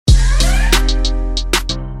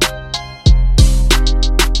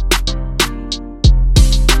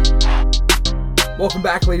Welcome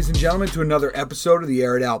back, ladies and gentlemen, to another episode of the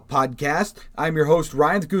Air It Out podcast. I'm your host,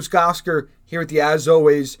 Ryan the Goose Gosker, here with you as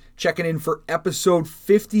always, checking in for episode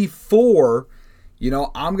 54.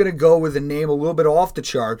 I'm going to go with a name a little bit off the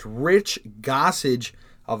charts, Rich Gossage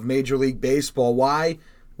of Major League Baseball. Why?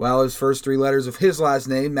 Well, his first three letters of his last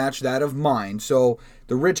name match that of mine. So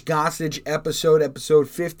the Rich Gossage episode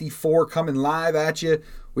 54, coming live at you.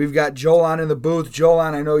 We've got Jolan in the booth.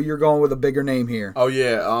 Jolan, I know you're going with a bigger name here. Oh,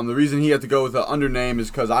 yeah. The reason he had to go with an undername is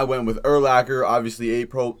because I went with Urlacher, obviously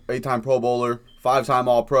eight-time Pro Bowler, 5-time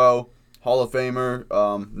All-Pro, Hall of Famer,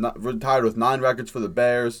 retired with 9 records for the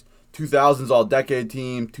Bears, 2000s All-Decade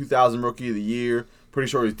Team, 2000 Rookie of the Year, pretty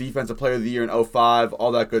sure he was Defensive Player of the Year in 2005,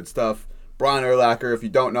 all that good stuff. Brian Urlacher, if you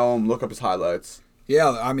don't know him, look up his highlights. Yeah,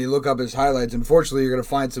 look up his highlights. Unfortunately, you're going to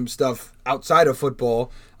find some stuff outside of football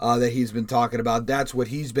that he's been talking about. That's what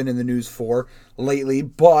he's been in the news for lately.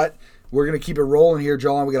 But we're going to keep it rolling here,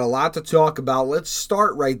 Joel. We got a lot to talk about. Let's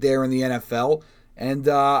start right there in the NFL. And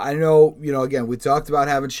I know, again, we talked about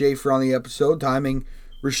having Schaefer on the episode. Timing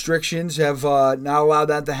restrictions have not allowed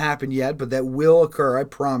that to happen yet, but that will occur, I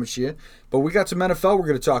promise you. But we got some NFL we're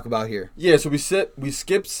going to talk about here. Yeah, so we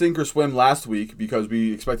skipped Sink or Swim last week because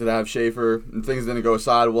we expected to have Schaefer, and things didn't go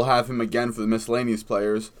aside. We'll have him again for the miscellaneous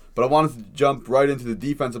players. But I wanted to jump right into the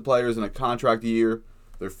defensive players in a contract year,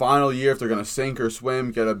 their final year, if they're going to sink or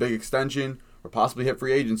swim, get a big extension, or possibly hit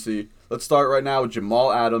free agency. Let's start right now with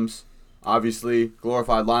Jamal Adams. Obviously,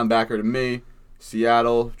 glorified linebacker to me.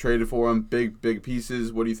 Seattle traded for him, big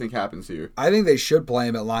pieces. What do you think happens here? I think they should play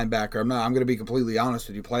him at linebacker. I'm going to be completely honest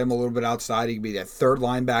with you. Play him a little bit outside. He can be that third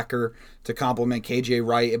linebacker to complement KJ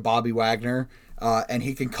Wright and Bobby Wagner, and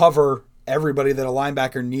he can cover everybody that a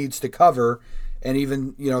linebacker needs to cover. And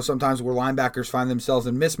even sometimes where linebackers find themselves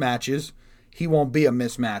in mismatches, he won't be a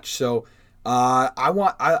mismatch. So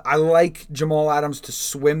I like Jamal Adams to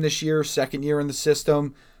swim this year, second year in the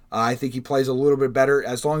system. I think he plays a little bit better.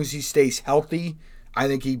 As long as he stays healthy, I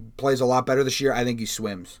think he plays a lot better this year. I think he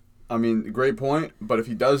swims. Great point. But if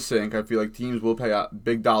he does sink, I feel like teams will pay a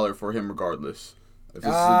big dollar for him regardless. If it's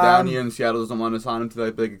down year and Seattle doesn't want to sign him to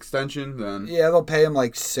that big extension, then... Yeah, they'll pay him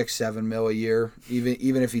like $6-7 mil a year,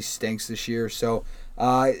 even if he stinks this year. So,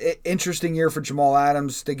 interesting year for Jamal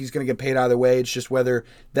Adams. Think he's going to get paid either way. It's just whether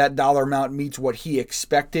that dollar amount meets what he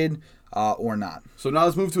expected or not. So now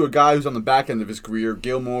let's move to a guy who's on the back end of his career,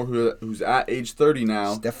 Gilmore, who's at age 30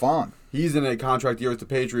 now. Stephon. He's in a contract year with the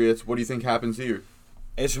Patriots. What do you think happens here?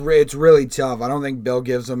 It's really tough. I don't think Bill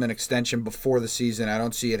gives him an extension before the season. I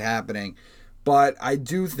don't see it happening. But I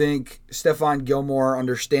do think Stephon Gilmore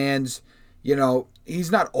understands,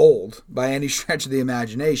 he's not old by any stretch of the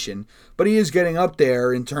imagination, but he is getting up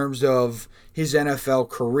there in terms of his NFL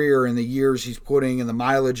career and the years he's putting and the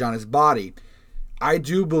mileage on his body. I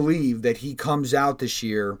do believe that he comes out this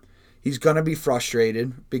year, he's going to be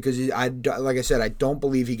frustrated because, like I said, I don't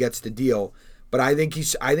believe he gets the deal. But I think he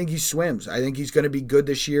swims. I think he's going to be good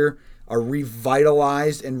this year, a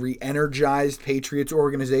revitalized and re-energized Patriots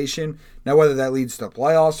organization. Now, whether that leads to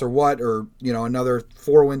playoffs or what, or another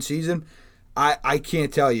 4-win season, I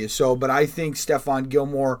can't tell you. But I think Stephon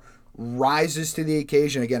Gilmore rises to the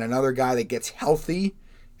occasion. Again, another guy that gets healthy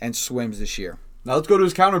and swims this year. Now let's go to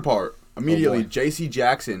his counterpart. Immediately, J.C.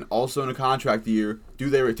 Jackson, also in a contract year. Do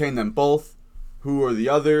they retain them both? Who are the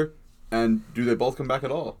other? And do they both come back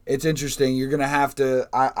at all? It's interesting. You're going to have to...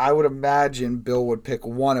 I would imagine Bill would pick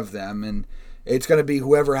one of them, and it's going to be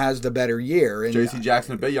whoever has the better year. J.C.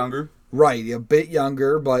 Jackson a bit younger. Right, a bit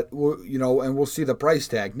younger, but, and we'll see the price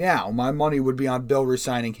tag. Now, my money would be on Bill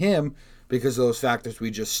re-signing him because of those factors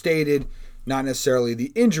we just stated, not necessarily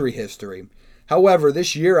the injury history. However,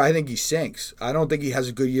 this year, I think he sinks. I don't think he has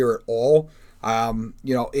a good year at all.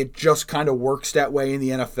 It just kind of works that way in the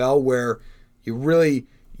NFL where you really...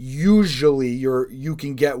 Usually you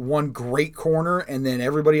can get one great corner and then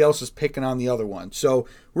everybody else is picking on the other one. So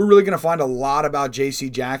we're really going to find a lot about J.C.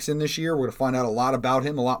 Jackson this year. We're going to find out a lot about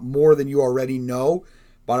him, a lot more than you already know.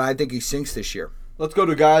 But I think he sinks this year. Let's go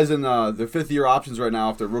to guys in their fifth-year options right now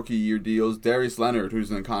after rookie year deals. Darius Leonard, who's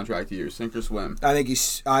in a contract year, sink or swim? I think he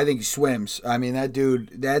swims.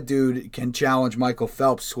 That dude can challenge Michael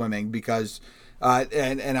Phelps swimming because... I'm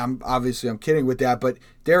kidding with that, but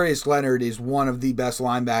Darius Leonard is one of the best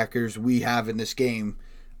linebackers we have in this game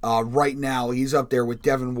right now. He's up there with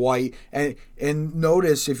Devin White. And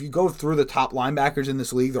notice, if you go through the top linebackers in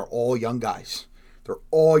this league, they're all young guys. They're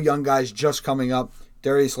all young guys just coming up.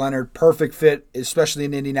 Darius Leonard, perfect fit, especially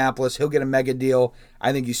in Indianapolis. He'll get a mega deal.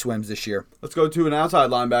 I think he swims this year. Let's go to an outside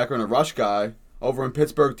linebacker and a rush guy over in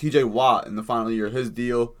Pittsburgh, TJ Watt in the final year of his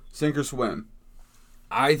deal. Sink or swim?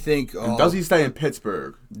 I think. And does he stay in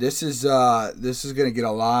Pittsburgh? This is going to get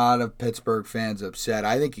a lot of Pittsburgh fans upset.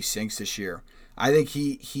 I think he sinks this year. I think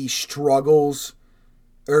he struggles,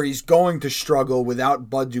 or he's going to struggle without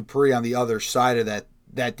Bud Dupree on the other side of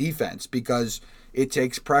that defense, because it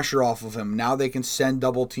takes pressure off of him. Now they can send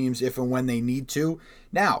double teams if and when they need to.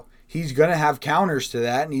 Now, he's going to have counters to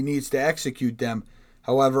that, and he needs to execute them.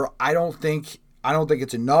 However, I don't think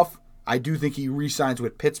it's enough. I do think he re-signs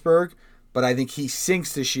with Pittsburgh, but I think he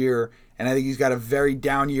sinks this year, and I think he's got a very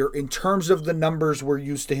down year in terms of the numbers we're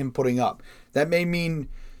used to him putting up. That may mean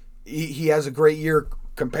he has a great year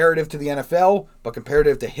comparative to the NFL, but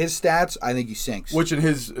comparative to his stats, I think he sinks. Which, in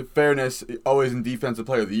his fairness, always in Defensive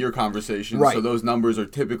Player of the Year conversation. Right. So those numbers are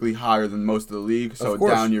typically higher than most of the league. So a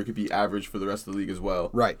down year could be average for the rest of the league as well.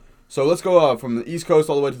 Right. So let's go from the East Coast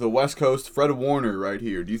all the way to the West Coast. Fred Warner right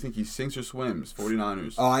here. Do you think he sinks or swims?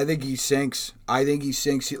 49ers. Oh, I think he sinks.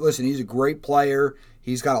 Listen, he's a great player.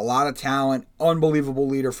 He's got a lot of talent. Unbelievable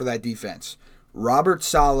leader for that defense. Robert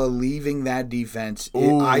Saleh leaving that defense,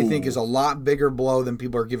 I think, is a lot bigger blow than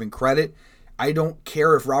people are giving credit. I don't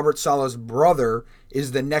care if Robert Saleh's brother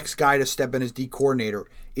is the next guy to step in as D coordinator.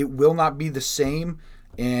 It will not be the same.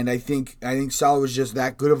 And I think Saleh was just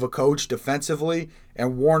that good of a coach defensively.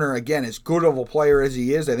 And Warner, again, as good of a player as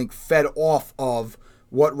he is, I think fed off of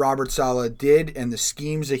what Robert Saleh did and the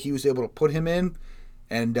schemes that he was able to put him in.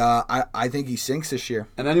 And I think he sinks this year.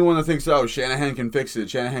 And anyone that thinks, Shanahan can fix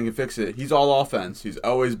it, he's all offense. He's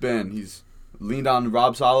always been. He's leaned on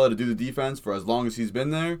Rob Saleh to do the defense for as long as he's been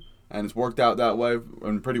there, and it's worked out that way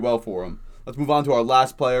and pretty well for him. Let's move on to our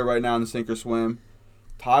last player right now in the sink or swim,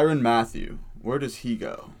 Tyrann Mathieu. Where does he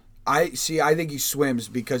go? I think he swims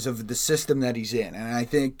because of the system that he's in. And I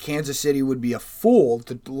think Kansas City would be a fool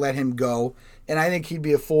to let him go. And I think he'd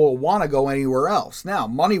be a fool to want to go anywhere else. Now,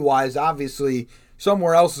 money-wise, obviously,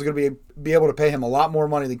 somewhere else is going to be able to pay him a lot more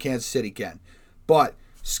money than Kansas City can. But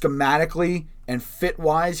schematically and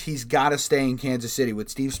fit-wise, he's got to stay in Kansas City with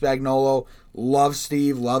Steve Spagnuolo. Love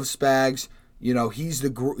Steve, love Spags. You know, he's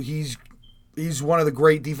one of the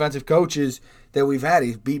great defensive coaches that we've had.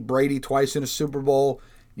 He's beat Brady twice in a Super Bowl,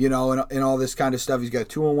 you know, and all this kind of stuff. He's got a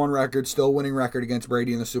 2-1 record, still a winning record against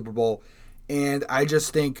Brady in the Super Bowl. And I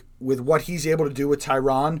just think with what he's able to do with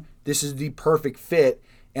Tyrann, this is the perfect fit.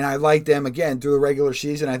 And I like them, again, through the regular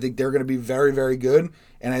season. I think they're going to be very, very good.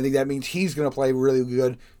 And I think that means he's going to play really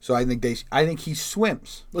good. So I think he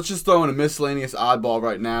swims. Let's just throw in a miscellaneous oddball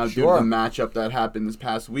right now due to the matchup that happened this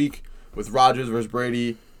past week with Rodgers versus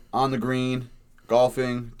Brady on the green,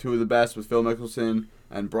 golfing, two of the best with Phil Mickelson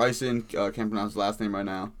and Bryson. Can't pronounce his last name right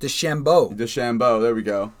now. DeChambeau. There we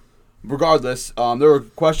go. Regardless, there were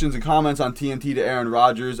questions and comments on TNT to Aaron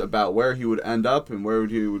Rodgers about where he would end up and where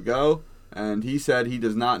he would go. And he said he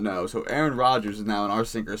does not know. So Aaron Rodgers is now in our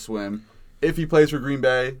sink or swim. If he plays for Green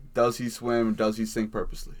Bay, does he swim or does he sink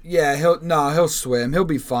purposely? Yeah, he'll swim. He'll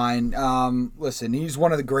be fine. Listen, he's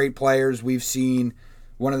one of the great players we've seen,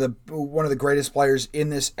 one of the greatest players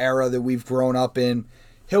in this era that we've grown up in.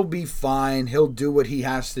 He'll be fine. He'll do what he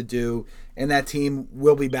has to do, and that team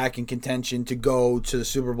will be back in contention to go to the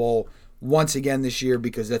Super Bowl once again this year,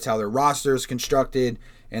 because that's how their roster is constructed,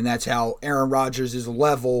 and that's how Aaron Rodgers'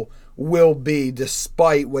 level will be,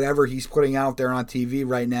 despite whatever he's putting out there on TV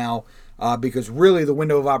right now, because really the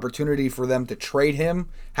window of opportunity for them to trade him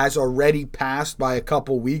has already passed by a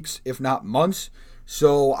couple weeks, if not months.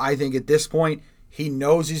 So I think at this point, he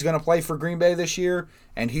knows he's going to play for Green Bay this year,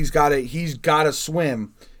 and he's got to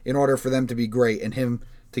swim in order for them to be great and him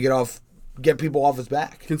to get people off his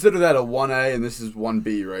back. Consider that a 1A, and this is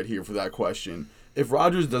 1B right here for that question. If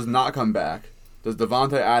Rodgers does not come back, does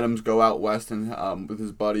Davante Adams go out west and with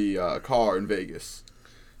his buddy Carr in Vegas?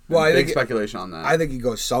 Well, I think speculation on that. I think he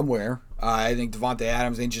goes somewhere. I think Davante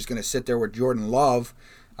Adams ain't just going to sit there with Jordan Love.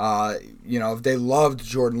 If they loved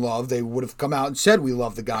Jordan Love, they would have come out and said we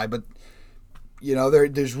love the guy. But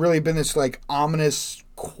there's really been this ominous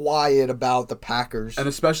quiet about the Packers, and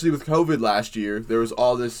especially with COVID last year, there was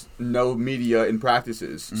all this no media in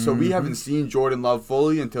practices. Mm-hmm. So we haven't seen Jordan Love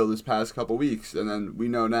fully until this past couple weeks, and then we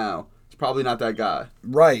know now. Probably not that guy.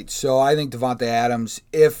 Right. So I think Davante Adams,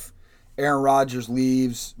 if Aaron Rodgers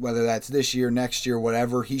leaves, whether that's this year, next year,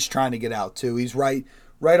 whatever, he's trying to get out too. He's right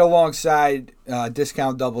alongside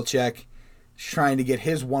Discount Double Check, trying to get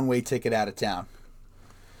his one-way ticket out of town.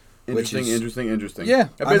 Interesting. Yeah.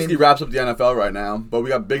 That basically wraps up the NFL right now, but we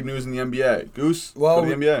got big news in the NBA. Goose, go to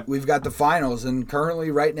the NBA. We've got the finals, and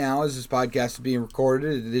currently right now, as this podcast is being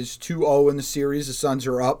recorded, it is 2-0 in the series. The Suns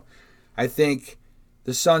are up. I think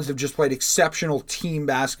the Suns have just played exceptional team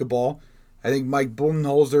basketball. I think Mike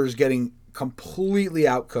Budenholzer is getting completely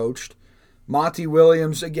outcoached. Monty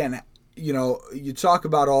Williams, again, you talk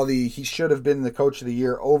about he should have been the coach of the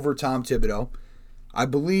year over Tom Thibodeau. I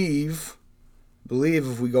believe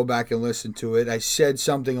if we go back and listen to it, I said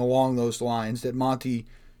something along those lines that Monty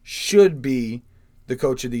should be the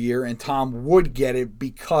coach of the year and Tom would get it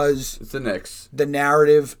because it's the Knicks. The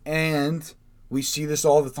narrative, and we see this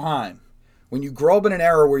all the time. When you grow up in an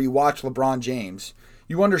era where you watch LeBron James,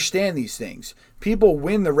 you understand these things. People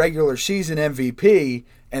win the regular season MVP,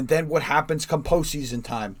 and then what happens come postseason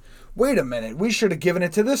time? Wait a minute, we should have given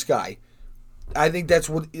it to this guy. I think that's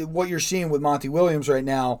what you're seeing with Monty Williams right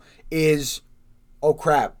now is, oh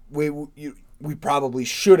crap, we probably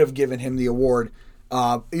should have given him the award,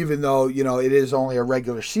 even though it is only a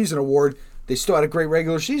regular season award. They still had a great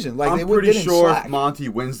regular season. I'm pretty sure if Monty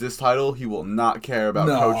wins this title, he will not care about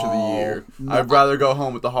Coach of the Year. No. I'd rather go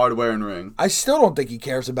home with the hardware and ring. I still don't think he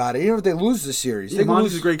cares about it, even if they lose the series. Yeah,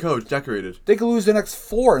 Monty's a great coach, decorated. They could lose the next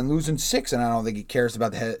 4 and lose in 6, and I don't think he cares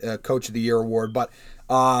about the Coach of the Year award. But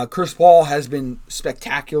Chris Paul has been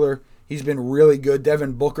spectacular. He's been really good.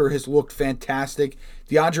 Devin Booker has looked fantastic.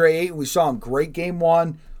 DeAndre Ayton, we saw him great game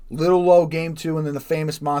 1, little low game 2, and then the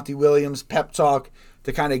famous Monty Williams pep talk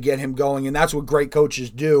to kind of get him going, and that's what great coaches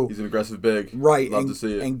do. He's an aggressive big. Right. Love to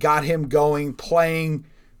see it. And got him going, playing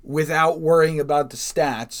without worrying about the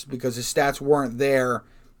stats, because his stats weren't there.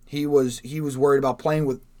 He was worried about playing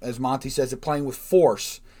with, as Monty says, playing with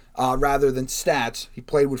force rather than stats. He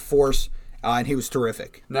played with force, and he was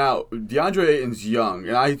terrific. Now, DeAndre Ayton's young,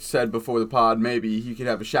 and I said before the pod maybe he could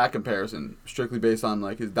have a Shaq comparison, strictly based on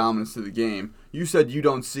his dominance to the game. You said you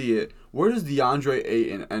don't see it. Where does DeAndre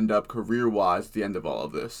Ayton end up career-wise at the end of all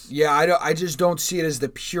of this? Yeah, I just don't see it as the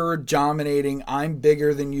pure dominating, I'm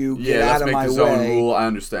bigger than you, get out of my way. Yeah, let's make the zone rule. I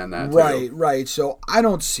understand that, too. Right. So I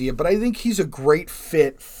don't see it, but I think he's a great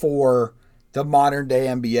fit for the modern-day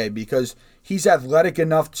NBA because he's athletic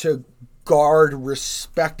enough to guard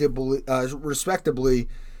respectably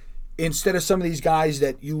instead of some of these guys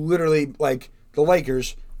that you literally, like the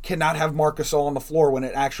Lakers, cannot have Marc Gasol on the floor when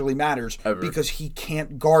it actually matters because he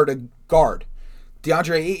can't guard a guard.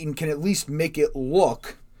 DeAndre Ayton can at least make it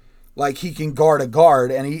look like he can guard a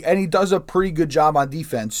guard, and he does a pretty good job on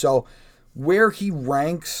defense. So where he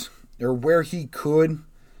ranks or where he could,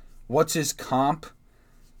 what's his comp?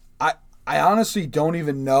 I honestly don't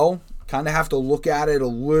even know. Kind of have to look at it a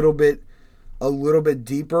little bit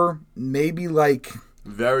deeper. Maybe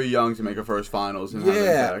very young to make a first finals and have an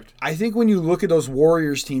impact. I think when you look at those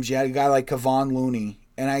Warriors teams, you had a guy like Kevon Looney,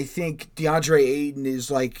 and I think DeAndre Ayton is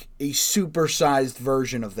like a supersized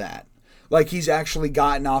version of that. Like he's actually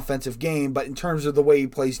got an offensive game, but in terms of the way he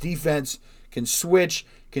plays defense, can switch,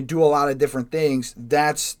 can do a lot of different things.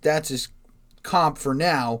 That's his comp for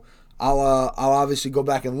now. I'll obviously go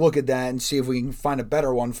back and look at that and see if we can find a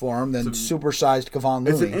better one for him than supersized Kevon Looney.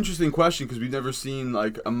 It's an interesting question because we've never seen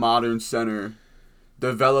a modern center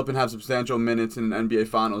develop and have substantial minutes in an NBA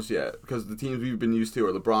Finals yet, because the teams we've been used to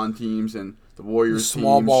are LeBron teams and the Warriors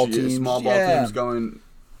small ball teams going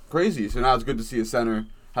crazy. So now it's good to see a center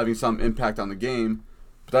having some impact on the game.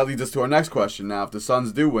 But that leads us to our next question now. If the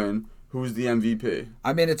Suns do win, who's the MVP?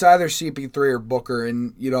 I mean, it's either CP3 or Booker.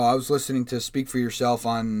 And, I was listening to Speak for Yourself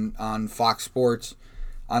on Fox Sports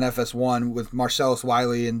on FS1 with Marcellus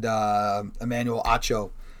Wiley and Emmanuel Acho.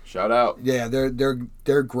 Shout out. Yeah,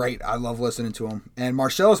 they're great. I love listening to them. And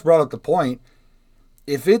Marcellus brought up the point,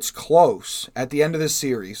 if it's close at the end of this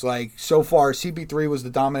series, so far, CP3 was the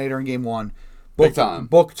dominator in Game 1. Big time.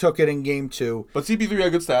 Book took it in Game 2. But CP3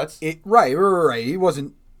 had good stats. Right. He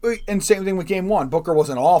wasn't, and same thing with Game 1. Booker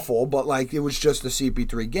wasn't awful, but it was just a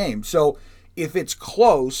CP3 game. So if it's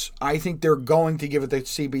close, I think they're going to give it to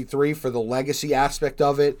CP3 for the legacy aspect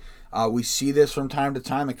of it. We see this from time to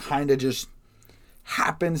time. It kind of just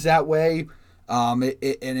happens that way.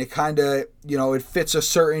 It kind of, it fits a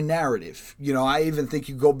certain narrative. I even think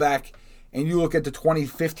you go back and you look at the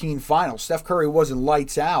 2015 finals. Steph Curry wasn't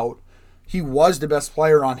lights out. He was the best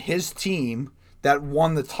player on his team that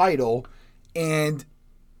won the title, and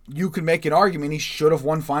you could make an argument he should have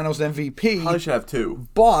won Finals MVP. Probably should have 2.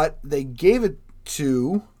 But they gave it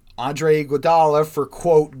to Andre Iguodala for,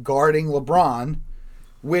 quote, guarding LeBron,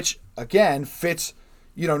 which, again, fits.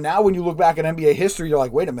 Now when you look back at NBA history, you're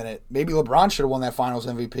like, wait a minute, maybe LeBron should have won that Finals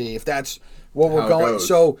MVP if that's what we're going.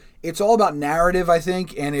 So it's all about narrative, I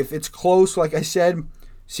think. And if it's close, like I said,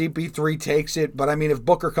 CP3 takes it. But I mean, if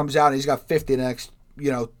Booker comes out and he's got 50 next,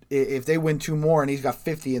 if they win 2 more and he's got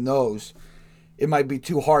 50 in those, it might be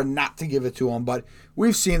too hard not to give it to him. But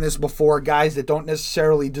we've seen this before. Guys that don't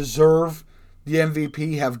necessarily deserve the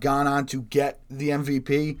MVP have gone on to get the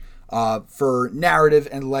MVP. for narrative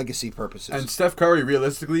and legacy purposes. And Steph Curry,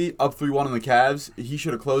 realistically, up 3-1 on the Cavs, he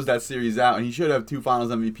should have closed that series out, and he should have 2 Finals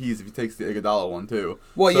MVPs if he takes the Iguodala one too.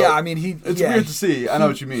 Well, so yeah, I mean, it's weird to see. I know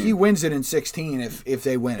what you mean. He wins it in 16 if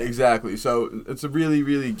they win it. Exactly. So it's a really,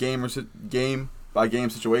 really game by game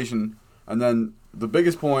situation. And then the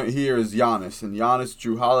biggest point here is Giannis. And Giannis,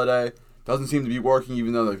 Drew Holiday, doesn't seem to be working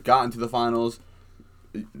even though they've gotten to the finals.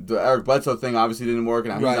 The Eric Bledsoe thing obviously didn't work,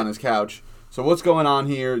 and now he's on his couch. So what's going on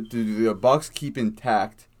here? Do the Bucks keep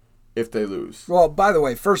intact if they lose? Well, by the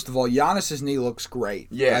way, first of all, Giannis's knee looks great.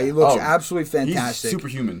 Yeah. He looks absolutely fantastic. He's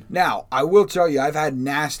superhuman. Now, I will tell you, I've had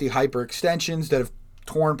nasty hyperextensions that have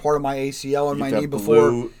torn part of my ACL in my knee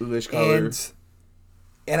before.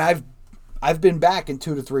 And I've been back in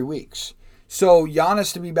 2 to 3 weeks. So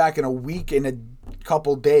Giannis to be back in a week and a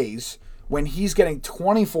couple days when he's getting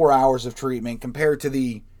 24 hours of treatment compared to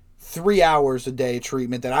the 3 hours a day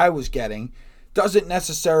treatment that I was getting doesn't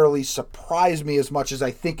necessarily surprise me as much as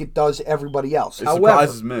I think it does everybody else. It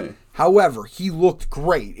surprises me. However, he looked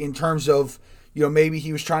great in terms of, maybe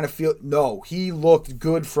he was trying to feel. No, he looked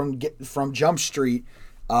good from Jump Street.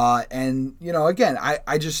 And again,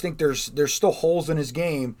 I just think there's still holes in his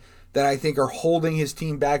game that I think are holding his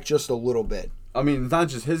team back just a little bit. I mean, it's not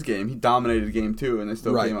just his game. He dominated the game too, and they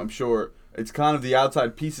still came up short. It's kind of the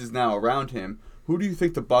outside pieces now around him. Who do you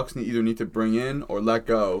think the Bucks either need to bring in or let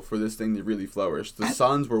go for this thing to really flourish? The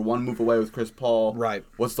Suns were 1 move away with Chris Paul. Right.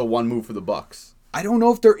 What's the one move for the Bucks? I don't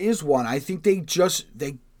know if there is one. I think they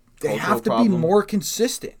have to be more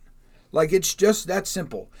consistent. Like, it's just that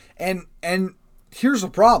simple. And here's the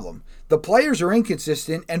problem. The players are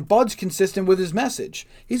inconsistent, and Bud's consistent with his message.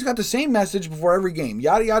 He's got the same message before every game.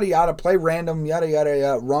 Yada, yada, yada, play random, yada, yada,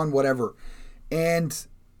 yada, run, whatever. And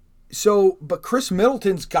so, but Chris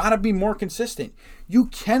Middleton's got to be more consistent. You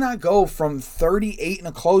cannot go from 38 in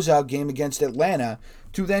a closeout game against Atlanta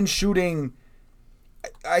to then shooting.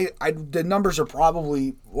 The numbers are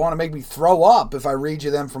probably want to make me throw up if I read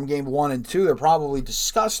you them from game 1 and 2. They're probably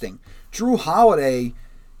disgusting. Drew Holiday,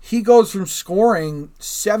 he goes from scoring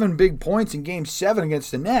 7 big points in game 7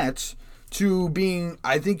 against the Nets to being,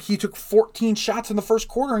 I think he took 14 shots in the first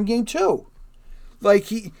quarter in game 2. Like,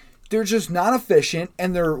 they're just not efficient,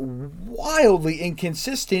 and they're wildly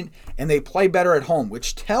inconsistent, and they play better at home,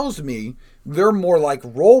 which tells me they're more like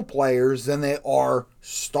role players than they are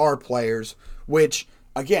star players, which,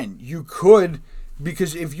 again, you could,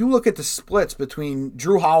 because if you look at the splits between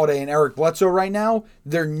Drew Holiday and Eric Bledsoe right now,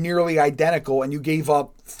 they're nearly identical, and you gave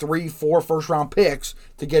up 3-4 first-round picks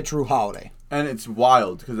to get Drew Holiday. And it's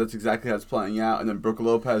wild, because that's exactly how it's playing out. And then Brook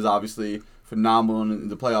Lopez, obviously, phenomenal in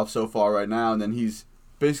the playoffs so far right now, and then he's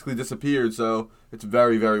basically disappeared, so it's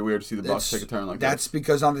very, very weird to see the Bucks take a turn like that. That's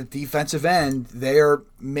because on the defensive end, they're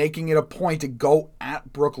making it a point to go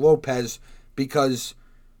at Brook Lopez because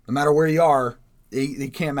no matter where you are, they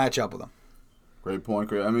can't match up with him. Great point,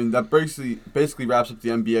 great. I mean, that basically wraps up the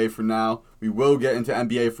NBA for now. We will get into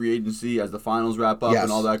NBA free agency as the finals wrap up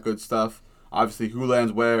and all that good stuff. Obviously, who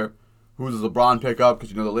lands where, who does LeBron pick up,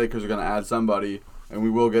 because the Lakers are going to add somebody, and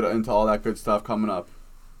we will get into all that good stuff coming up.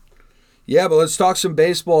 Yeah, but let's talk some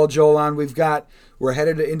baseball, Jolan. We're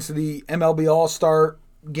headed into the MLB All-Star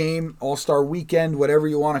game, All-Star weekend, whatever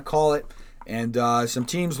you want to call it. And some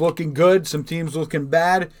teams looking good, some teams looking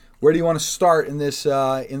bad. Where do you want to start in this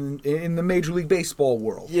in the Major League Baseball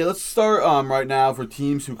world? Yeah, let's start right now for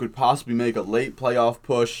teams who could possibly make a late playoff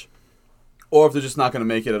push, or if they're just not going to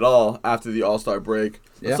make it at all after the All-Star break.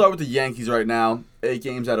 Let's start with the Yankees right now. 8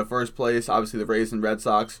 games out of first place. Obviously, the Rays and Red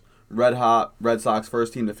Sox. Red hot. Red Sox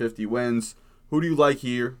first team to 50 wins. Who do you like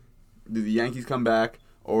here? Do the Yankees come back,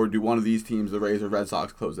 or do one of these teams, the Rays or Red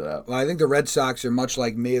Sox, close it out? Well, I think the Red Sox are much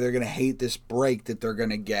like me. They're going to hate this break that they're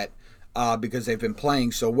going to get because they've been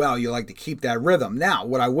playing so well. You like to keep that rhythm. Now,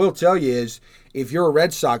 what I will tell you is, if you're a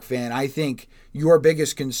Red Sox fan, I think your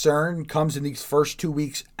biggest concern comes in these first 2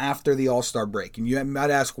 weeks after the All-Star break. And you might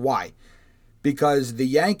ask why. Because the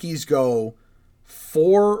Yankees go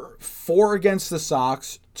four against the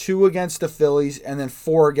Sox, 2 against the Phillies, and then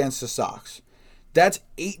 4 against the Sox. That's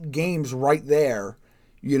 8 games right there,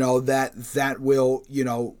 that will,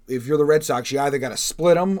 if you're the Red Sox, you either got to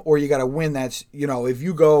split them or you got to win. That's, if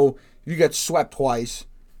you get swept twice,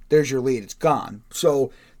 there's your lead. It's gone.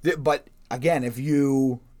 So, but again, if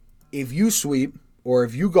you sweep or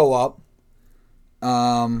if you go up,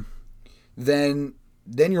 then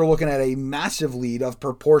you're looking at a massive lead of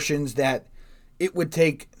proportions that it would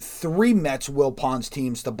take 3 Mets Wilpons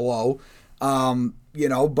teams to blow.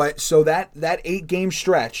 But so that 8-game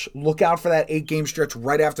stretch, look out for that 8-game stretch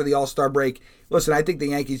right after the All-Star break. Listen, I think the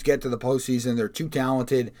Yankees get to the postseason. They're too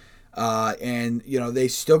talented. And, they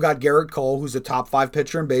still got Garrett Cole, who's a top 5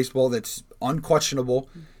 pitcher in baseball. That's unquestionable.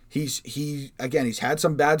 He's had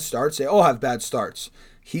some bad starts. They all have bad starts.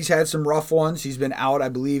 He's had some rough ones. He's been out, I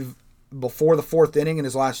believe, before the 4th inning in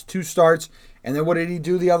his last 2 starts. And then what did he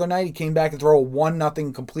do the other night? He came back and throw a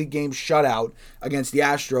 1-0 complete game shutout against the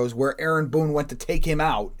Astros, where Aaron Boone went to take him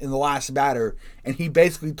out in the last batter, and he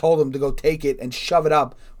basically told him to go take it and shove it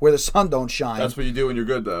up where the sun don't shine. That's what you do when you're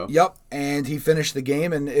good, though. Yep, and he finished the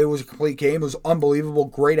game, and it was a complete game. It was unbelievable.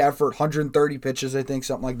 Great effort, 130 pitches, I think,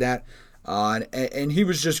 something like that. And he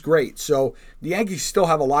was just great. So the Yankees still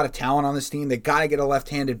have a lot of talent on this team. They got to get a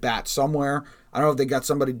left-handed bat somewhere. I don't know if they got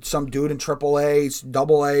some dude in AAA,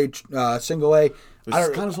 AA, single A. I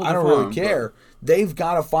don't really care. They've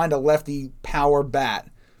got to find a lefty power bat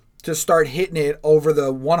to start hitting it over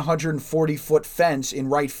the 140-foot fence in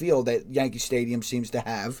right field that Yankee Stadium seems to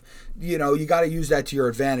have. You got to use that to your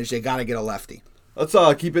advantage. They got to get a lefty. Let's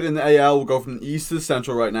keep it in the AL. We'll go from the East to the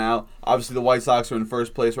Central right now. Obviously, the White Sox are in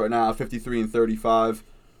first place right now, 53-35.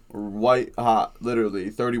 White hot, literally.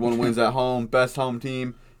 31 wins at home, best home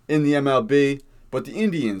team in the MLB. But the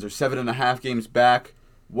Indians are 7.5 games back.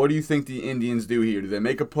 What do you think the Indians do here? Do they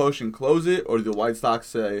make a push and close it, or do the White Sox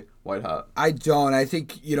say white hot? I don't. I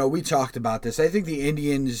think, we talked about this. I think the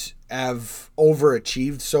Indians have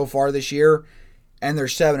overachieved so far this year, and they're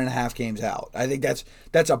 7.5 games out. I think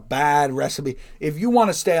that's a bad recipe. If you want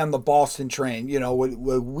to stay on the Boston train,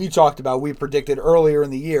 what we talked about, we predicted earlier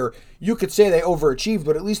in the year, you could say they overachieved,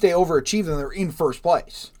 but at least they overachieved and they're in first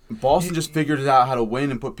place. Boston just figured out how to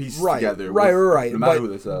win and put pieces together. Right. No matter who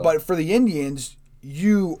they sell. But for the Indians,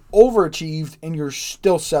 you overachieved and you're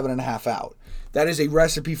still 7.5 out. That is a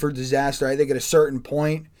recipe for disaster. I think at a certain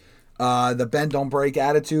point, the bend don't break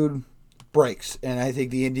attitude breaks, and I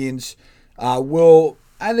think the Indians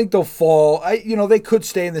I think they'll fall. They could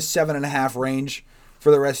stay in the 7.5 range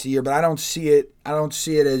for the rest of the year, but I don't see it. I don't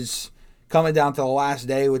see it as coming down to the last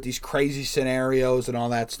day with these crazy scenarios and all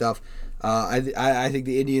that stuff. I think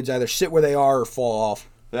the Indians either sit where they are or fall off.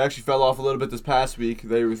 They actually fell off a little bit this past week.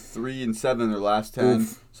 They were 3-7 in their last 10.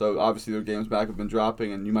 Oof. So obviously their games back have been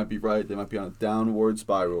dropping, and you might be right. They might be on a downward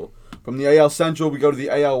spiral. From the AL Central, we go to the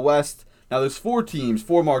AL West. Now there's 4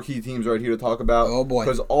 marquee teams right here to talk about. Oh boy!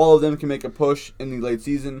 Because all of them can make a push in the late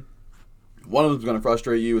season. One of them's going to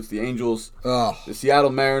frustrate you. It's the Angels. Oh. The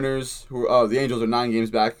Seattle Mariners, the Angels are 9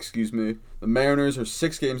 games back. Excuse me. The Mariners are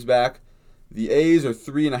 6 games back. The A's are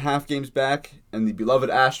 3.5 games back, and the beloved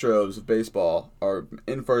Astros of baseball are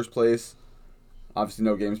in first place. Obviously,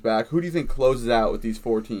 no games back. Who do you think closes out with these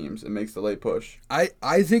 4 teams and makes the late push? I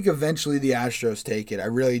think eventually the Astros take it. I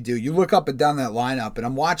really do. You look up and down that lineup, and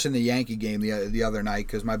I'm watching the Yankee game the other night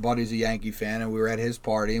because my buddy's a Yankee fan, and we were at his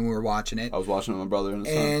party, and we were watching it. I was watching it with my brother and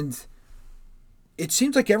his son. And it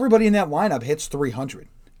seems like everybody in that lineup hits 300,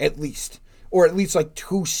 at least. Or at least like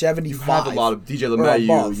 275. You have a lot of DJ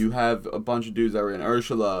LeMahieu. You have a bunch of dudes that were in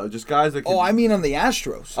Ursula. Just guys that can... I mean on the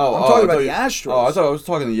Astros. I'm talking about the Astros. I thought I was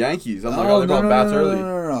talking the Yankees. I'm like, they brought bats early.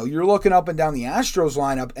 No. You're looking up and down the Astros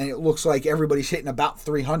lineup, and it looks like everybody's hitting about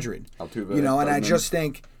 300. Altuve, and I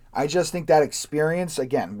just think that experience,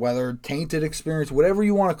 again, whether tainted experience, whatever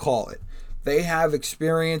you want to call it, they have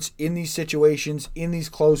experience in these situations, in these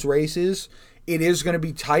close races. It is going to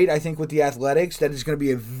be tight, I think, with the Athletics. That is going to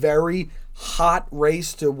be a very hot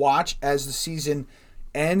race to watch as the season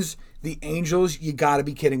ends. The Angels, you got to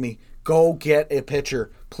be kidding me. Go get a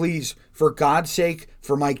pitcher. Please, for God's sake,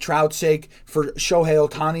 for Mike Trout's sake, for Shohei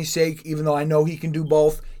Ohtani's sake, even though I know he can do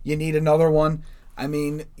both, you need another one. I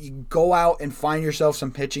mean, you go out and find yourself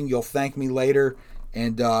some pitching. You'll thank me later,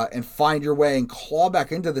 and find your way and claw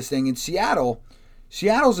back into this thing. In Seattle's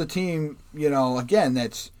a team, again,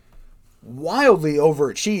 that's wildly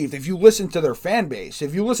overachieved. If you listen to their fan base,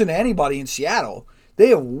 if you listen to anybody in Seattle, they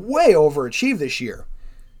have way overachieved this year.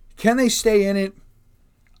 Can they stay in it?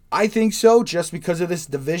 I think so, just because of this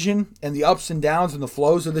division and the ups and downs and the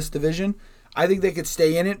flows of this division. I think they could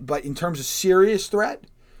stay in it, but in terms of serious threat,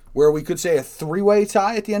 where we could say a 3-way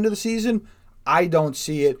tie at the end of the season, I don't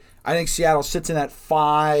see it. I think Seattle sits in that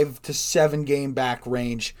 5 to 7 game back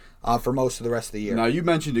range for most of the rest of the year. Now, you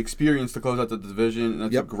mentioned experience to close out the division, and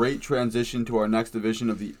that's a great transition to our next division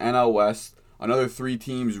of the NL West. Another 3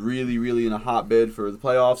 teams really, really in a hot bid for the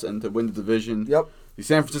playoffs and to win the division. Yep. The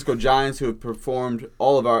San Francisco Giants, who have performed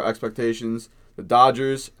all of our expectations. The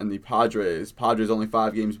Dodgers and the Padres. Padres only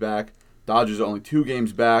 5 games back. Dodgers are only 2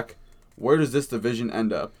 games back. Where does this division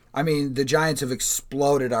end up? I mean, the Giants have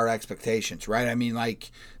exploded our expectations, right? I mean, I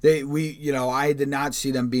did not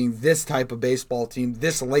see them being this type of baseball team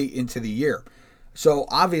this late into the year. So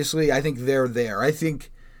obviously, I think they're there. I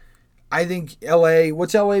think I think LA.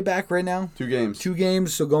 What's LA back right now? 2 games. 2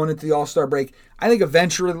 games. So going into the All-Star break, I think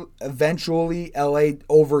eventually LA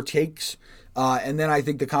overtakes, and then I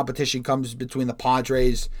think the competition comes between the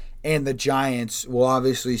Padres and the Giants. We'll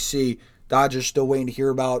obviously see. Dodgers still waiting to hear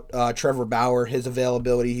about Trevor Bauer, his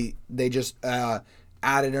availability. They just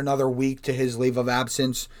added another week to his leave of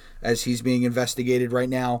absence as he's being investigated right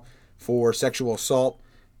now for sexual assault.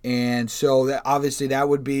 And so that obviously that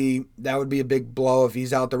would be a big blow if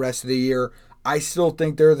he's out the rest of the year. I still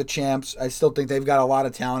think they're the champs. I still think they've got a lot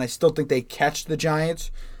of talent. I still think they catch the Giants,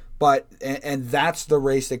 but and that's the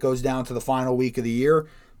race that goes down to the final week of the year.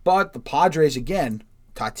 But the Padres again,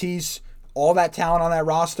 Tatis, all that talent on that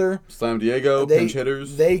roster. Slam Diego, pinch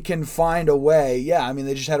hitters. They can find a way. Yeah, I mean,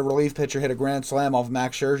 they just had a relief pitcher hit a grand slam off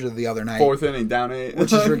Max Scherzer the other night. 4th inning, down 8.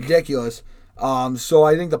 Which is ridiculous. So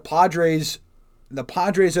I think the Padres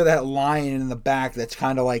are that lion in the back that's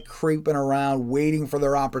kind of like creeping around, waiting for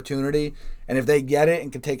their opportunity. And if they get it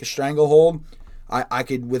and can take a stranglehold, I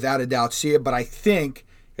could without a doubt see it. But I think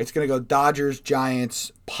it's going to go Dodgers,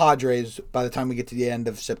 Giants, Padres by the time we get to the end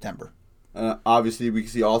of September. Obviously, we can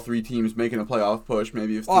see all 3 teams making a playoff push.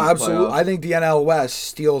 Maybe if absolutely. Playoffs. I think the NL West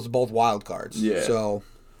steals both wild cards. Yeah. So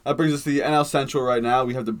that brings us to the NL Central right now.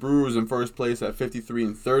 We have the Brewers in first place at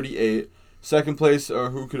 53-38. Second place, or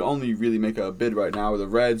who could only really make a bid right now, are the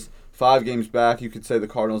Reds. 5 games back. You could say the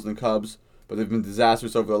Cardinals and the Cubs, but they've been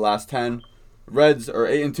disastrous over the last 10. Reds are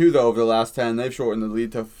 8-2 though over the last 10. They've shortened the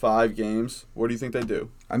lead to 5 games. What do you think they do?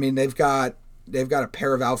 I mean, they've got a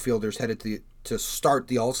pair of outfielders headed to start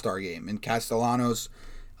the All-Star game in Castellanos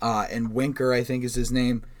and Winker, I think is his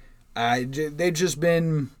name. They've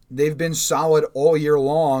been solid all year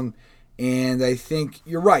long, and I think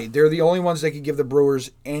you're right. They're the only ones that could give the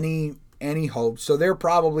Brewers any hope. So they're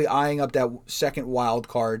probably eyeing up that second wild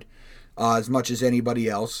card as much as anybody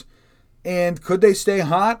else. And could they stay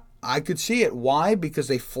hot? I could see it. Why? Because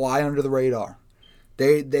they fly under the radar.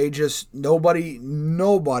 They just nobody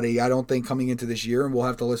I don't think coming into this year, and we'll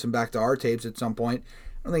have to listen back to our tapes at some point,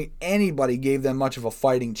 I don't think anybody gave them much of a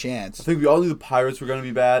fighting chance. I think we all knew the Pirates were going to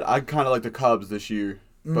be bad. I kind of like the Cubs this year,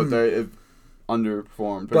 but they've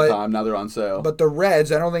underperformed big time. Now they're on sale. But the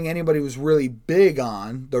Reds, I don't think anybody was really big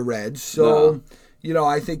on the Reds. So,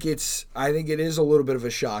 I think it is a little bit of a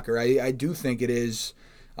shocker. I do think it is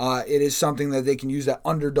something that they can use that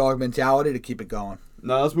underdog mentality to keep it going.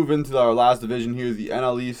 Now let's move into our last division here, the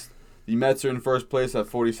NL East. The Mets are in first place at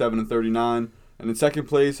 47-39, and in second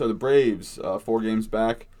place are the Braves, 4 games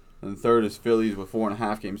back, and third is Phillies with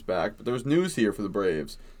 4.5 games back. But there's news here for the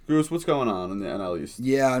Braves. Goose, what's going on in the NL East?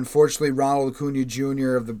 Yeah, unfortunately, Ronald Acuna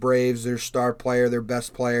Jr. of the Braves, their star player, their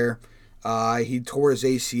best player, he tore his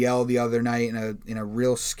ACL the other night in a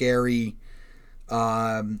real scary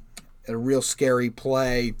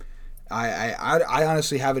play. I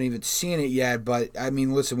honestly haven't even seen it yet, but I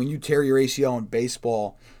mean, listen, when you tear your ACL in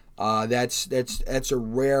baseball, that's a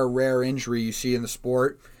rare injury you see in the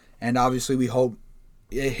sport, and obviously we hope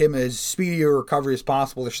him as speedy a recovery as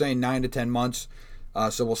possible. They're saying 9 to 10 months,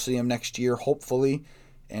 so we'll see him next year, hopefully.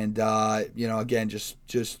 And again,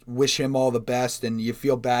 just wish him all the best. And you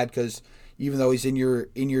feel bad because even though he's in your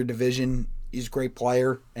division, he's a great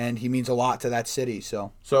player, and he means a lot to that city.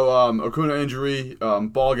 So Acuna injury,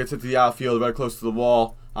 ball gets into the outfield right close to the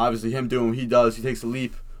wall. Obviously, him doing what he does, he takes a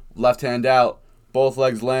leap, left hand out, both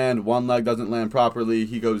legs land, one leg doesn't land properly,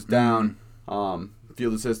 he goes down.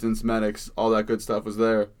 Field assistants, medics, all that good stuff was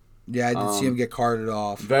there. Yeah, I did see him get carted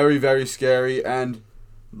off. Very, very scary, and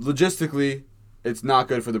logistically, it's not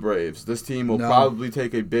good for the Braves. This team will probably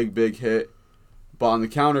take a big hit. But on the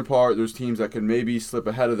counterpart, there's teams that can maybe slip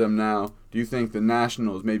ahead of them now. Do you think the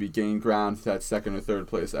Nationals maybe gain ground to that second or third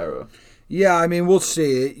place era? Yeah, I mean, we'll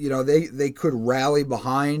see. They could rally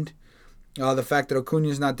behind the fact that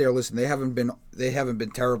Acuna's not there. Listen, they haven't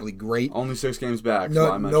been terribly great. Only 6 games back.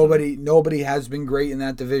 Nobody has been great in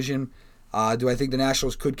that division. Do I think the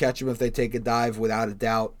Nationals could catch them if they take a dive? Without a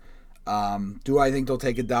doubt. Do I think they'll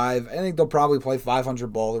take a dive? I think they'll probably play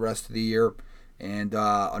 500 ball the rest of the year. And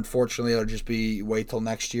unfortunately, it'll just be wait till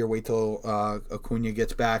next year, wait till Acuna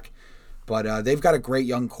gets back. But they've got a great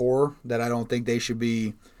young core that I don't think they should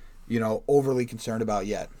be, overly concerned about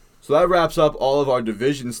yet. So that wraps up all of our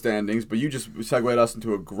division standings, but you just segued us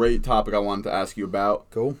into a great topic I wanted to ask you about.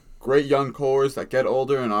 Cool. Great young cores that get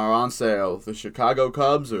older and are on sale. The Chicago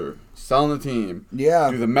Cubs are selling the team.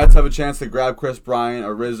 Yeah. Do the Mets have a chance to grab Chris Bryant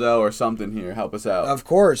or Rizzo or something here? Help us out. Of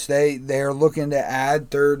course. They're looking to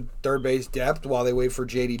add third base depth while they wait for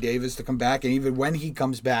J.D. Davis to come back. And even when he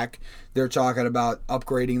comes back, they're talking about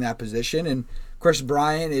upgrading that position. And Chris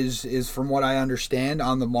Bryant is from what I understand,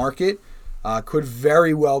 on the market. could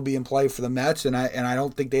very well be in play for the Mets, and I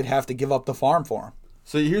don't think they'd have to give up the farm for him.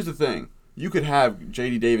 So here's the thing. You could have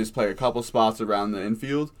J.D. Davis play a couple spots around the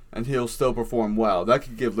infield, and he'll still perform well. That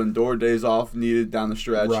could give Lindor days off needed down the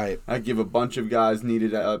stretch. Right. That could give a bunch of guys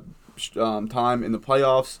needed time in the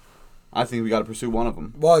playoffs. I think we got to pursue one of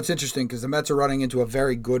them. Well, it's interesting because the Mets are running into a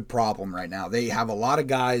very good problem right now. They have a lot of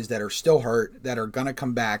guys that are still hurt that are going to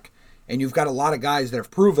come back, and you've got a lot of guys that have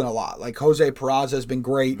proven a lot. Like Jose Peraza has been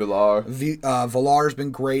great. Villar's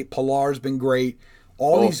been great. Pilar's been great.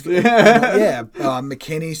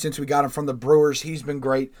 McKinney, since we got him from the Brewers, he's been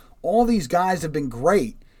great. All these guys have been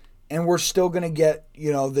great, and we're still going to get,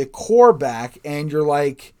 the core back, and you're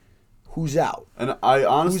like, who's out? And I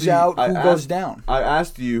honestly, who's out? Who goes down? I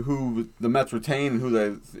asked you who the Mets retain and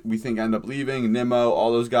who we think end up leaving. Nimmo,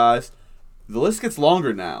 all those guys. The list gets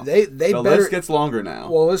longer now. The list gets longer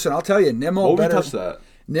now. Well, listen, I'll tell you, Nimmo touch that.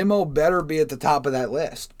 Nimmo better be at the top of that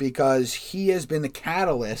list because he has been the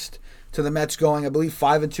catalyst to the Mets going, I believe,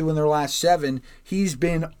 5-2 in their last 7. He's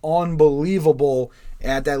been unbelievable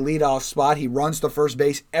at that leadoff spot. He runs to first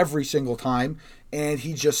base every single time, and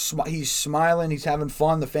he's smiling, he's having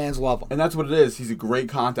fun. The fans love him. And that's what it is. He's a great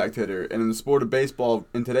contact hitter. And in the sport of baseball,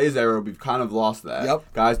 in today's era, we've kind of lost that.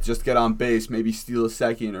 Yep. Guys just get on base, maybe steal a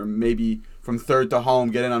second, or maybe from third to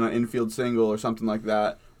home, get in on an infield single or something like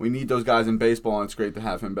that. We need those guys in baseball, and it's great to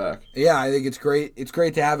have him back. Yeah, I think it's great. It's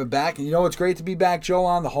great to have it back. And it's great to be back, Joe,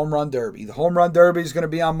 on the Home Run Derby. The Home Run Derby is going to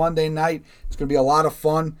be on Monday night. It's going to be a lot of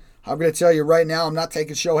fun. I'm going to tell you right now, I'm not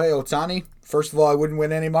taking Shohei Ohtani. First of all, I wouldn't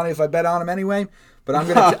win any money if I bet on him anyway. But I'm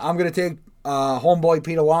going to take homeboy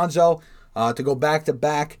Pete Alonso to go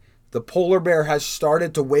back-to-back. The polar bear has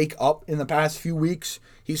started to wake up in the past few weeks.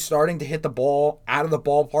 He's starting to hit the ball out of the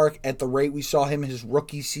ballpark at the rate we saw him his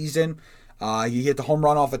rookie season. He hit the home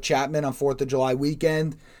run off of Chapman on 4th of July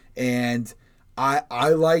weekend, and I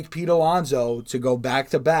like Pete Alonso to go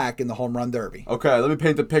back-to-back in the Home Run Derby. Okay, let me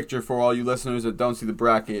paint the picture for all you listeners that don't see the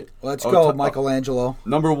bracket. Let's go, Michelangelo.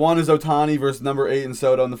 Number 1 is Ohtani versus number 8 in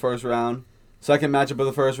Soto in the first round. Second matchup of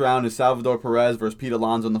the first round is Salvador Perez versus Pete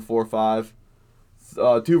Alonso in the 4-5.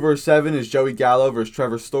 2 versus 7 is Joey Gallo versus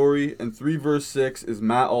Trevor Story, and 3 versus 6 is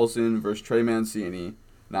Matt Olson versus Trey Mancini.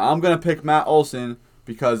 Now, I'm going to pick Matt Olson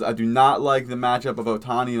because I do not like the matchup of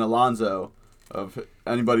Ohtani and Alonso, of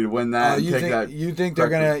anybody to win that. You think they're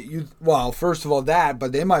going to... Well, first of all,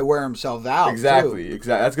 but they might wear themselves out, Exactly.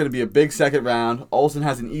 That's going to be a big second round. Olson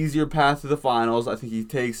has an easier path to the finals. I think he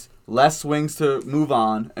takes less swings to move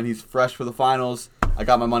on, and he's fresh for the finals. I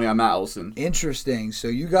got my money on Matt Olson. Interesting. So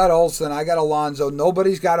you got Olson, I got Alonso.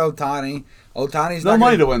 Nobody's got Ohtani. Ohtani's no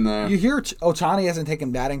money to win there. You hear Ohtani hasn't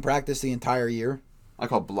taken batting practice the entire year? I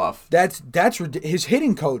call bluff. That's his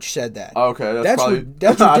hitting coach said that. Okay, that's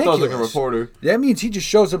ridiculous. I thought it was like a reporter. That means he just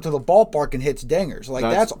shows up to the ballpark and hits dingers.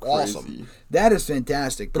 That's crazy. Awesome. That is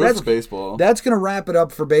fantastic. But that's for baseball. That's going to wrap it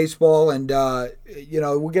up for baseball, and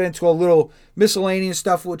we'll get into a little miscellaneous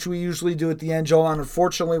stuff, which we usually do at the end, Joel. And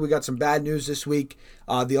unfortunately, we got some bad news this week.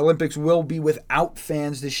 The Olympics will be without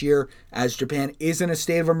fans this year, as Japan is in a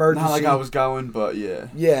state of emergency. Not like I was going, but yeah.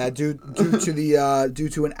 Yeah, due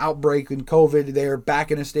to an outbreak in COVID, they're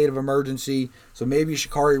back in a state of emergency. So maybe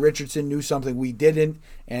Sha'Carri Richardson knew something we didn't,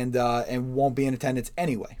 and won't be in attendance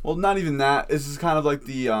anyway. Well, not even that. This is kind of like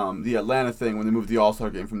the Atlanta thing when they moved the All-Star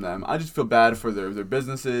game from them. I just feel bad for their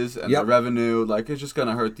businesses and their revenue. Like, it's just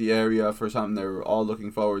gonna hurt the area for something they were all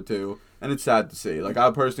looking forward to, and it's sad to see. Like, I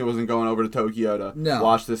personally wasn't going over to Tokyo to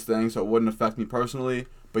watch this thing, so it wouldn't affect me personally.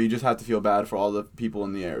 But you just have to feel bad for all the people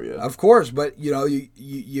in the area. Of course, but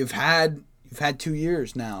you've had 2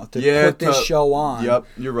 years now to put this show on. Yep,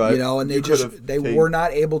 you're right. And they were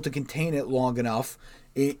not able to contain it long enough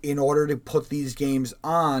in order to put these games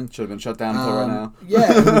on. Should have been shut down until right now.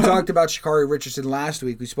 Yeah, we talked about Sha'Carri Richardson last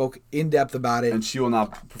week. We spoke in depth about it. And she will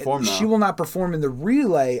not perform now. She will not perform in the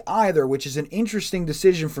relay either, which is an interesting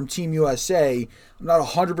decision from Team USA. I'm not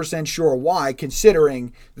 100% sure why,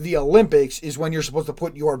 considering the Olympics is when you're supposed to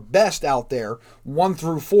put your best out there, 1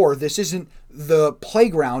 through 4. This isn't the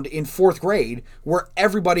playground in 4th grade where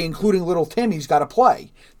everybody, including little Timmy's, got to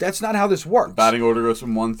play. That's not how this works. Batting order goes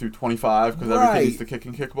from 1 through 25 because everything needs to kick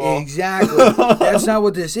and kick ball. Exactly. That's not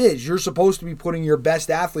what this is. You're supposed to be putting your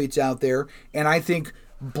best athletes out there, and I think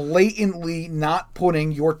blatantly not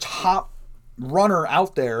putting your top runner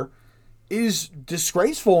out there is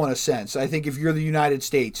disgraceful in a sense. I think if you're the United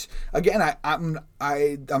States, again,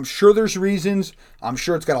 I'm sure there's reasons. I'm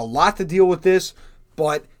sure it's got a lot to deal with this,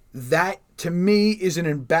 but that to me is an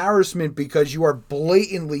embarrassment because you are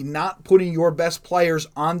blatantly not putting your best players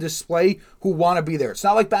on display who want to be there. It's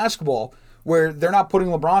not like basketball where they're not putting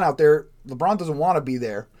LeBron out there. LeBron doesn't want to be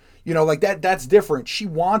there. You know, like that's different. She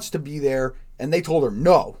wants to be there, and they told her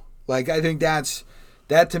no. Like, I think that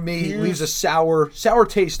to me leaves a sour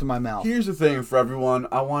taste in my mouth. Here's the thing for everyone.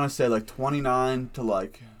 I want to say like 29 to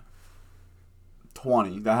like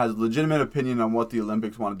 20 that has legitimate opinion on what the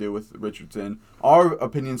Olympics want to do with Richardson. Our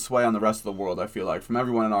opinions sway on the rest of the world, I feel like, from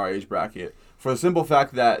everyone in our age bracket. For the simple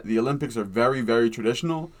fact that the Olympics are very, very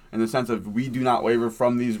traditional in the sense of we do not waver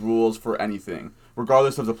from these rules for anything.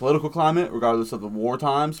 Regardless of the political climate, regardless of the war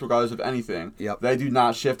times, regardless of anything. Yep. They do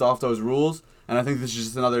not shift off those rules. And I think this is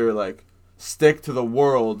just another, like, stick to the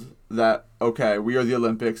world that, okay, we are the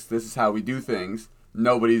Olympics. This is how we do things.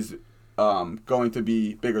 Nobody's going to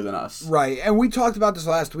be bigger than us. Right, and we talked about this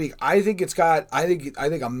last week. I think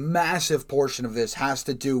a massive portion of this has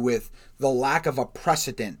to do with the lack of a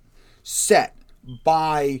precedent set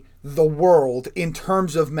by the world in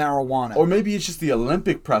terms of marijuana. Or maybe it's just the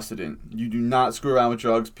Olympic precedent. You do not screw around with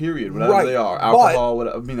drugs, period. Whatever Right, they are. Alcohol,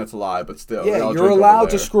 whatever. I mean, that's a lie, but still. Yeah, they all you're drink over allowed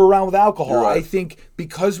to there. screw around with alcohol. You're right. I think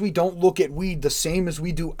because we don't look at weed the same as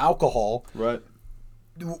we do alcohol, Right.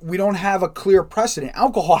 we don't have a clear precedent.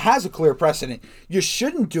 Alcohol has a clear precedent. You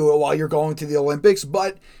shouldn't do it while you're going to the Olympics,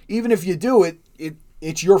 but even if you do it,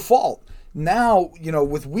 it's your fault. Now, you know,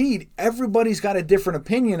 with weed, everybody's got a different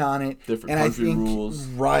opinion on it. Different and country I think, rules.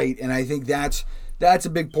 Right, and I think that's a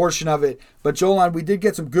big portion of it. But Jolan, we did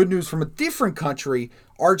get some good news from a different country.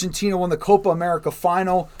 Argentina won the Copa America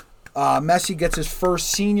final. Messi gets his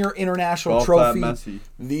first senior international Ball trophy. clap Messi.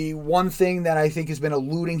 The one thing that I think has been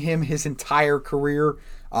eluding him his entire career,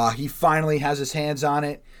 he finally has his hands on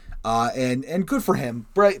it, and good for him.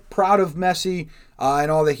 Proud of Messi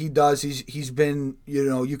and all that he does. He's been, you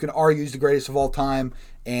know, you can argue he's the greatest of all time,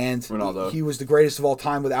 and Ronaldo. he was the greatest of all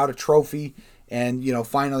time without a trophy. And you know,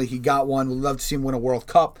 finally he got one. We'd love to see him win a World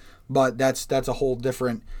Cup, but that's a whole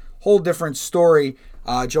different story.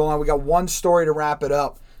 Jolan, we got one story to wrap it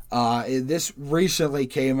up. This recently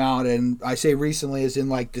came out, and I say recently as in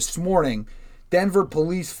like this morning. Denver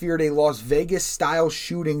police feared a Las Vegas-style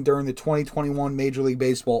shooting during the 2021 Major League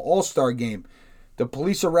Baseball All-Star Game. The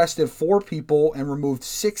police arrested 4 people and removed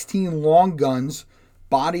 16 long guns,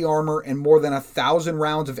 body armor, and more than 1,000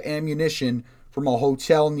 rounds of ammunition from a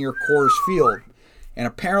hotel near Coors Field. And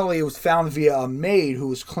apparently it was found via a maid who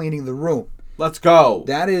was cleaning the room. Let's go.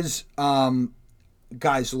 That is,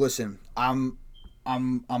 guys, listen, I'm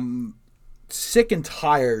sick and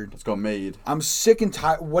tired. Let's go, maid. I'm sick and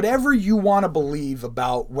tired. Whatever you want to believe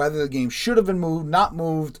about whether the game should have been moved, not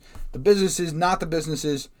moved, the businesses, not the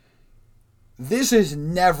businesses, this is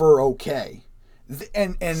never okay.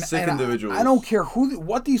 And Sick individuals. I don't care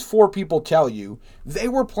what these 4 people tell you. They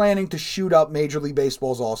were planning to shoot up Major League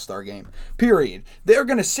Baseball's All-Star Game. Period. They're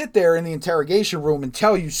going to sit there in the interrogation room and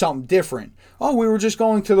tell you something different. Oh, we were just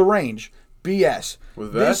going to the range. BS.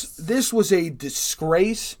 With vests? This was a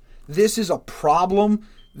disgrace. This is a problem.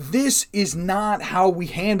 This is not how we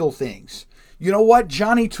handle things. You know what,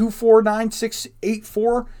 Johnny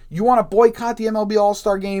 249-684? You want to boycott the MLB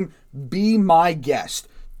All-Star Game? Be my guest.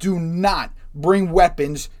 Do not bring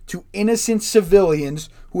weapons to innocent civilians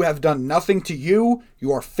who have done nothing to you,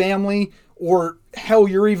 your family, or hell,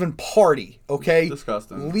 your even party, okay?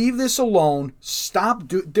 Disgusting. Leave this alone. Stop.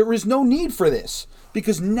 There is no need for this.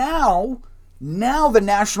 Because now the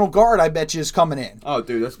National Guard, I bet you, is coming in. Oh,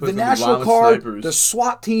 dude, that's The National Guard, the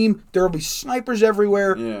SWAT team, there will be snipers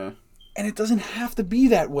everywhere. Yeah. And it doesn't have to be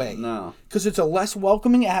that way. No. Because it's a less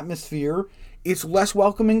welcoming atmosphere. It's less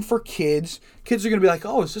welcoming for kids. Kids are going to be like,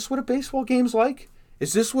 oh, is this what a baseball game's like?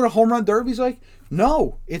 Is this what a home run derby's like?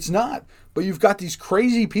 No, it's not. But you've got these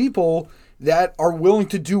crazy people that are willing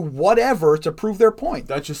to do whatever to prove their point.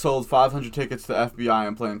 That just sold 500 tickets to FBI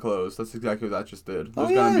in plain clothes. That's exactly what that just did.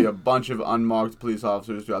 There's Oh, going to yeah. be a bunch of unmarked police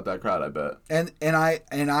officers throughout that crowd, I bet. And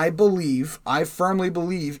I firmly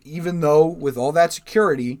believe, even though with all that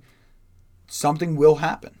security, something will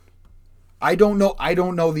happen. I don't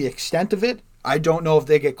know the extent of it. I don't know if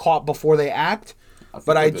they get caught before they act,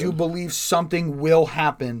 but I do believe something will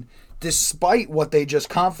happen despite what they just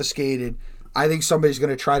confiscated. I think somebody's going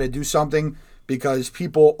to try to do something because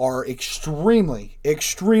people are extremely,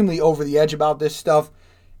 extremely over the edge about this stuff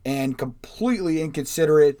and completely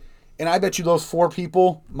inconsiderate. And I bet you those 4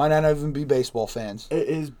 people might not even be baseball fans. It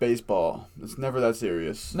is baseball. It's never that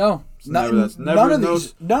serious. No, none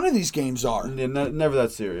of these games are. Yeah, never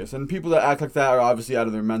that serious. And people that act like that are obviously out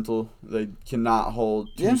of their mental. They cannot hold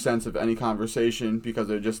 2 cents of any conversation because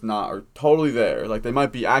they're just not, or totally there. Like, they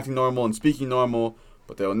might be acting normal and speaking normal,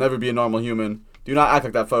 but they will never be a normal human. Do not act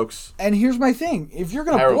like that, folks. And here's my thing. If you're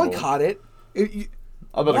going to boycott it...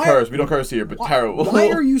 I'm about to curse. We don't curse here, but terrible. Why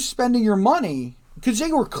are you spending your money because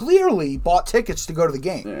they were clearly bought tickets to go to the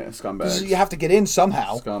game. Yeah, 'Cause scumbags. you have to get in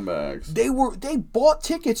somehow. Scumbags. They bought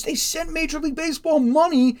tickets. They sent Major League Baseball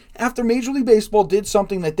money after Major League Baseball did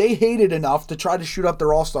something that they hated enough to try to shoot up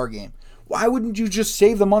their All-Star game. Why wouldn't you just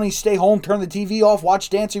save the money, stay home, turn the TV off, watch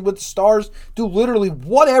Dancing with the Stars, do literally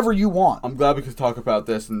whatever you want? I'm glad we could talk about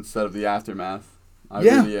this instead of the aftermath. I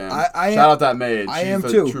Yeah, really am. I shout am- out that maid. I She's am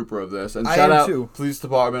the too. trooper of this. And I shout am out too. police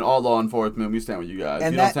department, all law enforcement. We stand with you guys.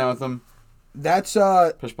 And You that- don't stand with them? That's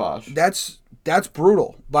Pish posh. that's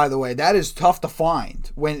brutal, by the way. That is tough to find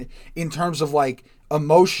when in terms of like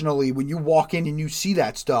emotionally when you walk in and you see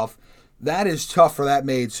that stuff. That is tough for that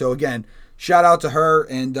maid. So again, shout out to her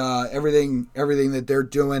and everything that they're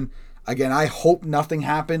doing. Again, I hope nothing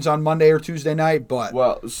happens on Monday or Tuesday night, but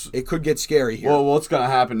it could get scary here. Well, what's going to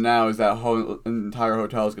happen now is that whole entire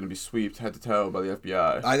hotel is going to be swept head to toe by the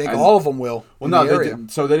FBI. I think all of them will. Well, in no, the area.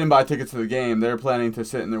 so they didn't buy tickets to the game. They're planning to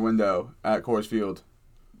sit in their window at Coors Field.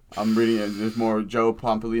 I'm reading it. There's more. Joe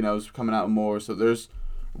Pompolino's coming out with more. So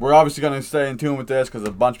we're obviously going to stay in tune with this because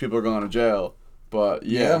a bunch of people are going to jail. But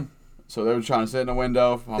yeah. So they were trying to sit in a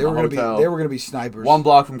window from They a were going hotel. to be snipers. 1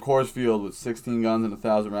 block from Coors Field with 16 guns and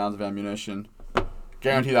 1,000 rounds of ammunition.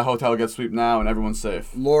 Guarantee that hotel gets swept now and everyone's safe.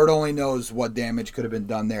 Lord only knows what damage could have been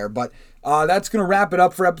done there. But that's going to wrap it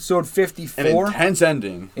up for episode 54. An intense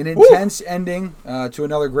ending. An intense ending to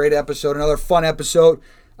another great episode, another fun episode.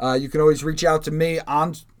 You can always reach out to me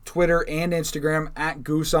on Twitter and Instagram at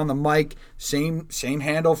Goose on the Mic. Same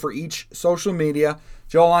handle for each social media.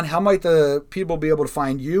 Jolan, how might the people be able to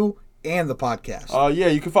find you and the podcast? Yeah,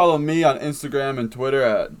 you can follow me on Instagram and Twitter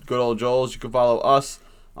at Good Old Joel's. You can follow us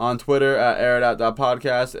on Twitter at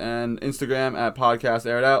airitOut.podcast and Instagram at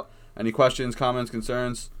podcastairitOut. Any questions, comments,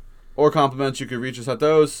 concerns, or compliments, you can reach us at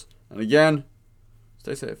those. And again,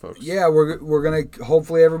 stay safe, folks. Yeah, we're gonna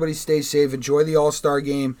hopefully everybody stay safe. Enjoy the All-Star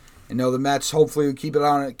game. And know the Mets hopefully will keep it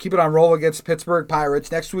on roll against Pittsburgh Pirates.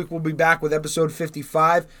 Next week we'll be back with episode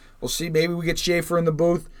 55. We'll see. Maybe we get Schaefer in the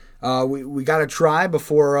booth. We got to try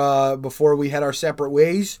before we head our separate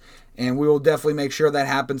ways, and we will definitely make sure that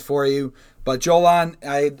happens for you. But Jolan,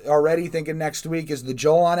 I already thinking next week is the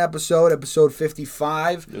Jolan episode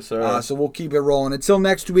 55. Yes, sir. So we'll keep it rolling until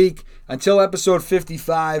next week, until episode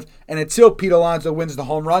 55, and until Pete Alonso wins the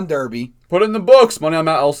home run derby. Put it in the books. Money on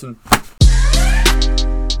Matt Olson.